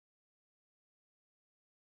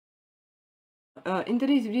In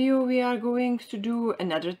today's video we are going to do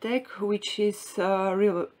another tag, which is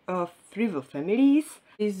rival families.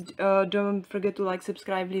 Please don't forget to like,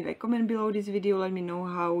 subscribe, leave a comment below this video. Let me know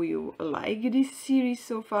how you like this series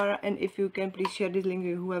so far, and if you can, please share this link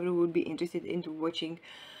with whoever would be interested into watching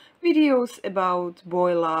videos about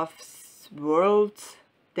boy loves world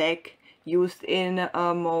tag used in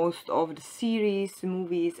most of the series,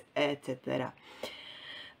 movies, etc.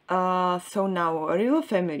 So now, real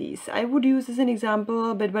families. I would use as an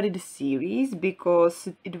example Bad Buddy the series because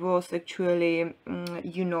it was actually,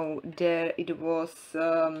 there it was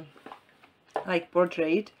like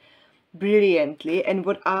portrayed brilliantly. And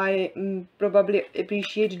what I probably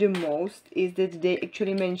appreciate the most is that they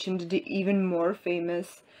actually mentioned the even more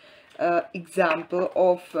famous example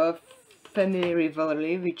of family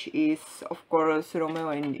rivalry, which is of course Romeo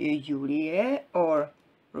and Juliet, or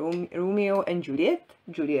Romeo and Juliet.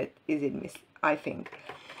 Juliet is it, miss? I think.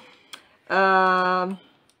 The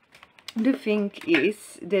thing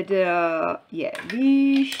is that yeah,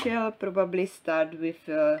 we shall probably start with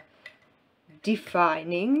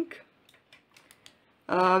defining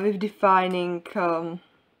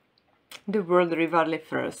the word rivalry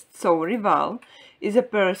first. So rival is a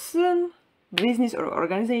person, business or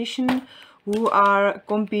organization who are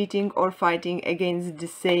competing or fighting against the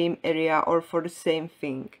same area or for the same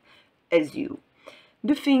thing as you.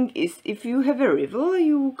 The thing is, if you have a rival,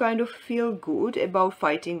 you kind of feel good about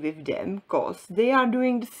fighting with them because they are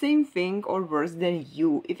doing the same thing or worse than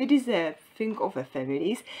you. If it is a thing of a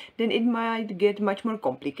families, then it might get much more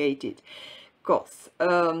complicated because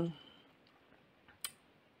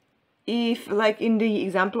if, like in the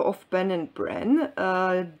example of Pen and Bren,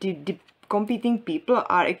 the competing people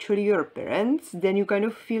are actually your parents, then you kind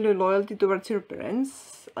of feel a loyalty towards your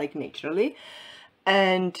parents, like naturally,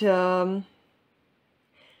 and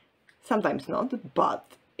sometimes not,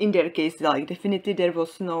 but in their case, like definitely there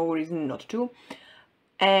was no reason not to.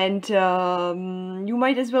 And you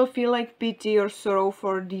might as well feel like pity or sorrow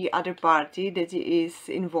for the other party that is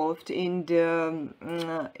involved in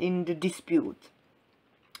the dispute.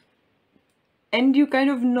 And you kind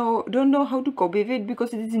of don't know how to cope with it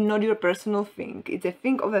because it is not your personal thing. It's a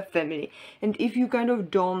thing of a family. And if you kind of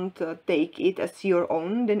don't take it as your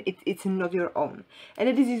own, then it's not your own. And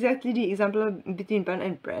it is exactly the example between Pen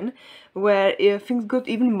and Bren, where things got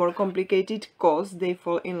even more complicated because they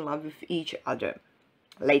fall in love with each other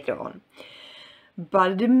later on.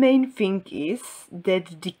 But the main thing is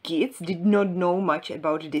that the kids did not know much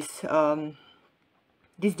about this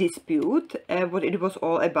this dispute, what it was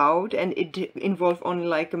all about, and it involved only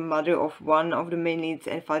like a mother of one of the main leads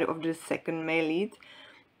and father of the second main lead.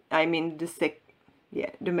 I mean the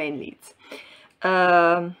main leads.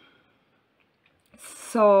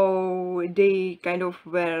 So they kind of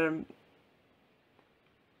were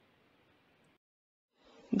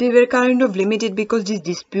kind of limited because this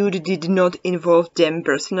dispute did not involve them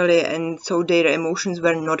personally, and so their emotions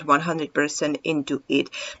were not 100% into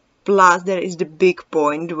it. Plus, there is the big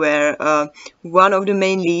point where one of the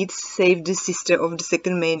main leads saved the sister of the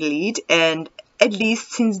second main lead, and at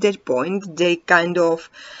least since that point, they kind of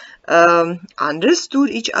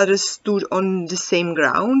understood each other, stood on the same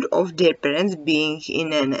ground of their parents being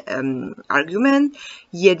in an argument,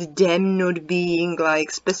 yet them not being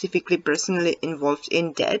like specifically personally involved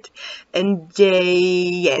in that, and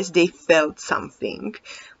they felt something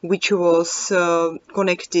which was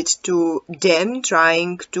connected to them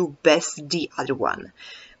trying to best the other one.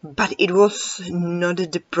 But it was not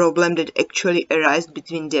the problem that actually arose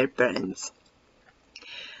between their parents.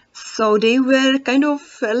 So they were kind of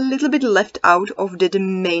a little bit left out of the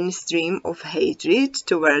mainstream of hatred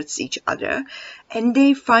towards each other, and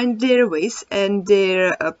they find their ways and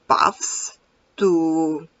their paths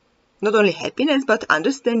to not only happiness but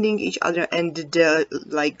understanding each other and the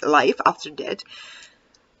like life after that.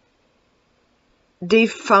 They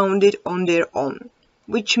found it on their own,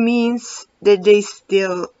 which means that they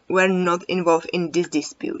still were not involved in this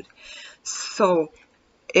dispute. So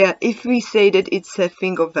if we say that it's a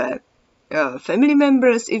thing of family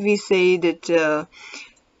members, if we say that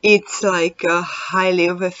it's like highly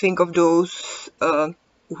of a thing of those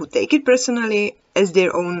who take it personally as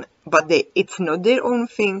their own, but it's not their own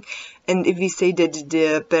thing, and if we say that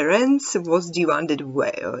the parents was the one that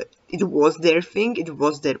it was their thing, it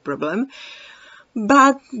was their problem,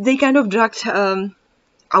 but they kind of dragged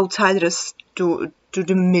outsiders to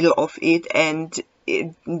the middle of it, and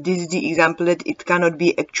this is the example that it cannot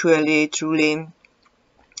be actually truly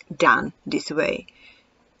done this way.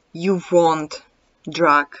 You won't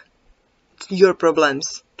drag your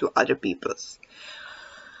problems to other people's.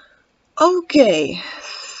 Okay,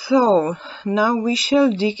 So now we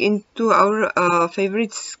shall dig into our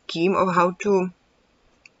favorite scheme of how to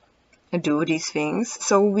do these things.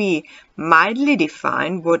 So we mildly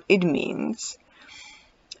define what it means.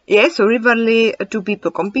 Yeah, so rivalry, two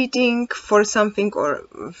people competing for something or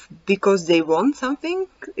because they want something,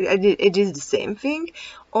 it is the same thing,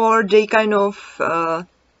 or they kind of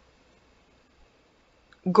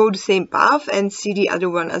go the same path and see the other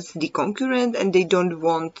one as the concurrent, and they don't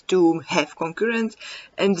want to have concurrents,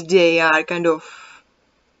 and they are kind of,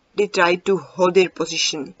 they try to hold their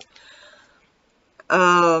position.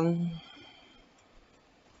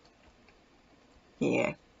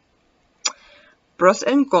 Yeah. Pros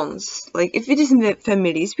and cons. Like if it is in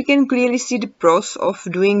families, we can clearly see the pros of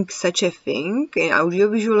doing such a thing in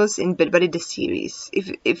audiovisuals in Bed Buddy the series.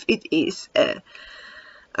 If it is a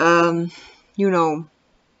you know,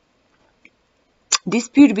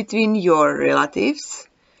 dispute between your relatives,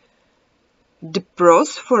 the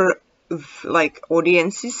pros for like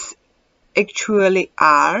audiences actually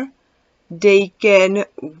are they can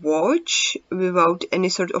watch without any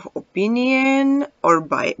sort of opinion or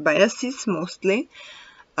biases mostly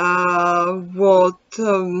what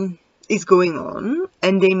is going on,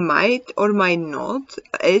 and they might or might not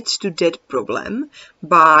add to that problem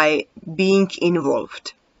by being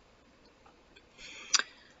involved.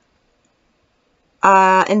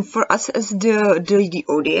 And for us as the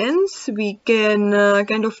audience, we can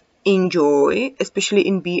kind of enjoy, especially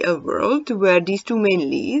in BL world, where these two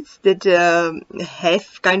main leads that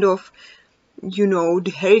have kind of, you know,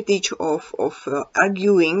 the heritage of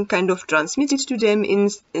arguing kind of transmitted to them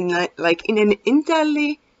in like in an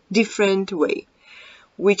entirely different way,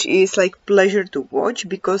 which is like pleasure to watch,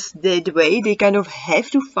 because that way they kind of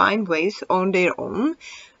have to find ways on their own,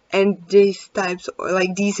 and these types,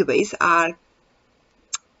 like these ways are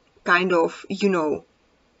kind of, you know,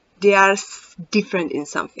 they are different in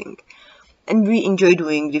something, and we enjoy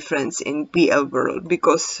doing difference in BL world,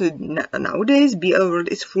 because nowadays BL world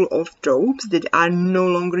is full of tropes that are no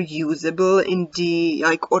longer usable in the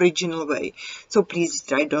like original way. So please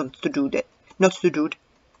try not to do that.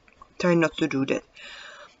 Try not to do that.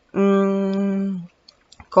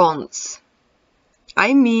 Cons.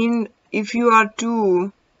 I mean, if you are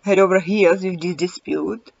too head over heels with this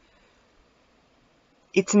dispute,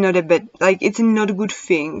 it's not a bad, like it's not a good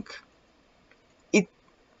thing.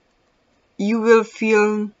 You will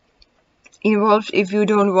feel involved if you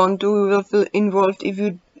don't want to. You will feel involved if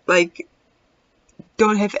you like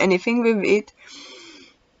don't have anything with it,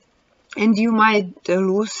 and you might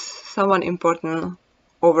lose someone important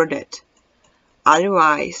over that.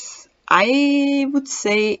 Otherwise, I would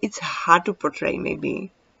say it's hard to portray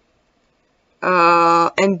maybe.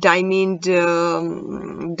 And I mean the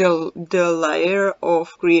layer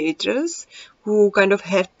of creators who kind of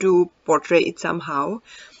have to portray it somehow.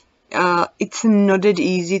 It's not that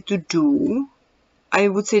easy to do. I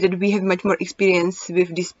would say that we have much more experience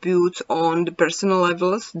with disputes on the personal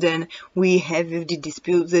levels than we have with the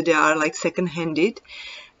disputes that are like second-handed.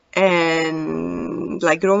 And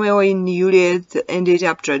like Romeo and Juliet ended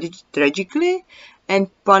up tragically, and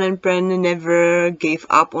Pan and Pren never gave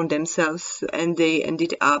up on themselves, and they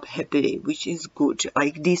ended up happily, which is good.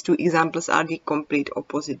 Like these two examples are the complete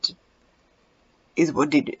opposite, is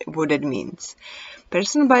what that means.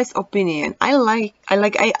 Personal biased opinion. I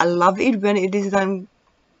love it when it is done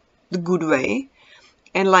the good way,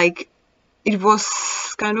 and like it was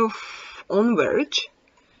kind of on verge,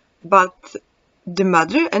 but the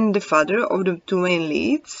mother and the father of the two main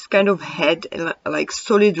leads kind of had like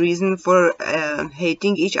solid reason for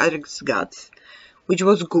hating each other's guts, which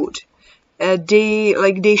was good.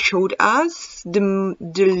 They showed us the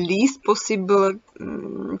least possible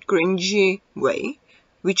cringy way,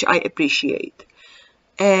 which I appreciate.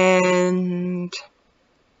 And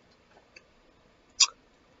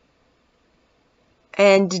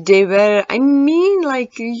they were, I mean,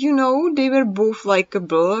 like, you know, they were both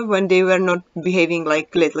likable when they were not behaving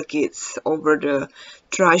like little kids over the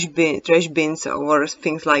trash bins or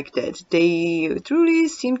things like that. They truly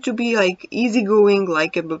seem to be like easygoing,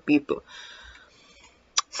 likable people.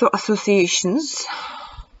 So associations.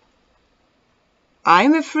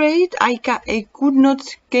 I'm afraid I could not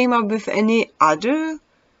came up with any other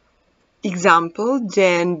example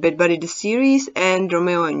than Bed Buddy the series and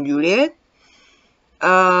Romeo and Juliet.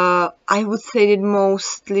 I would say that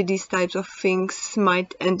mostly these types of things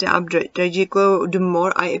might end up tragically. The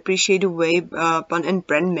more I appreciate the way Pan and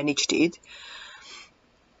Pren managed it.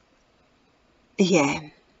 Yeah,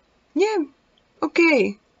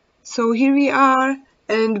 okay. So here we are,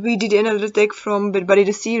 and we did another take from Bed Buddy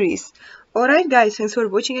the series. Alright guys, thanks for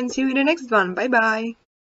watching, and see you in the next one. Bye bye.